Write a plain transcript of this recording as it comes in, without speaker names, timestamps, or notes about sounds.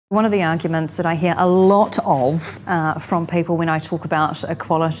One of the arguments that I hear a lot of from people when I talk about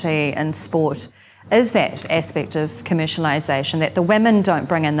equality in sport is that aspect of commercialisation, that the women don't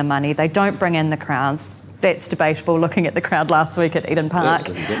bring in the money, they don't bring in the crowds. That's debatable, looking at the crowd last week at Eden Park.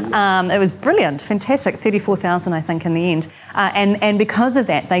 It was brilliant, fantastic, 34,000 I think in the end. And because of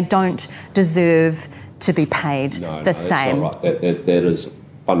that, they don't deserve to be paid the same. No, that's not right. That is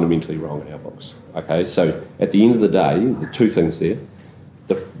fundamentally wrong in our books. Okay, so at the end of the day, the two things there.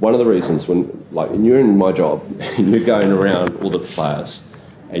 One of the reasons when you're in my job and you're going around all the players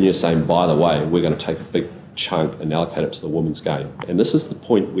and you're saying, by the way, we're going to take a big chunk and allocate it to the women's game. And this is the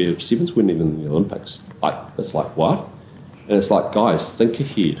point where Sevens weren't even in the Olympics. It's like, what? And it's like, guys, think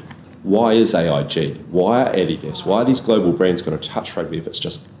ahead. Why is AIG? Why are Adidas? Why are these global brands going to touch rugby if it's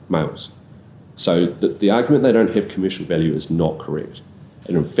just males? So the argument they don't have commercial value is not correct.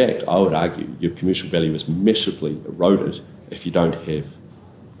 And in fact, I would argue your commercial value is massively eroded if you don't have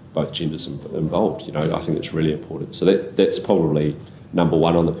both genders involved. I think it's really important. So that's probably number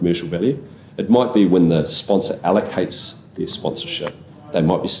one on the commercial value. It might be when the sponsor allocates their sponsorship, they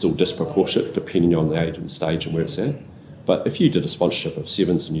might be still disproportionate depending on the age and stage and where it's at. But if you did a sponsorship of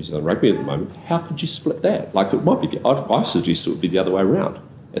Sevens in New Zealand Rugby at the moment, how could you split that? It might be, I suggest it would be the other way around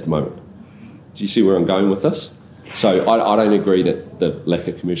at the moment. Do you see where I'm going with this? So I don't agree that the lack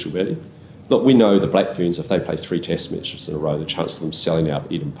of commercial value. Look, we know the Black Ferns, if they play 3 test matches in a row, the chance of them selling out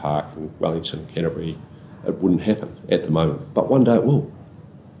Eden Park and Wellington, Canterbury, it wouldn't happen at the moment. But one day it will.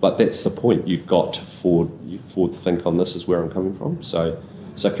 But that's the point. You've got to forward think on this is where I'm coming from. So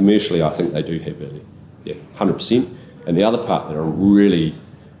commercially, I think they do have value. Yeah, 100%. And the other part that are really,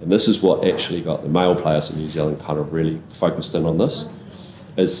 and this is what actually got the male players in New Zealand kind of really focused in on this,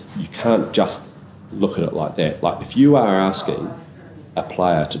 is you can't just look at it like that. Like if you are asking a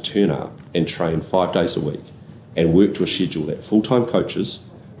player to turn up and train 5 days a week and work to a schedule that full-time coaches,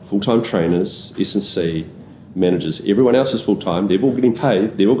 full-time trainers, S&C, managers, everyone else is full-time, they're all getting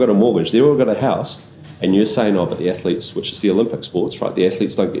paid, they've all got a mortgage, they've all got a house, and you're saying, but the athletes, which is the Olympic sports, right, the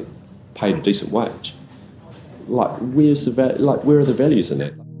athletes don't get paid a decent wage. Where are the values in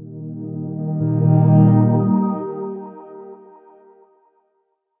that?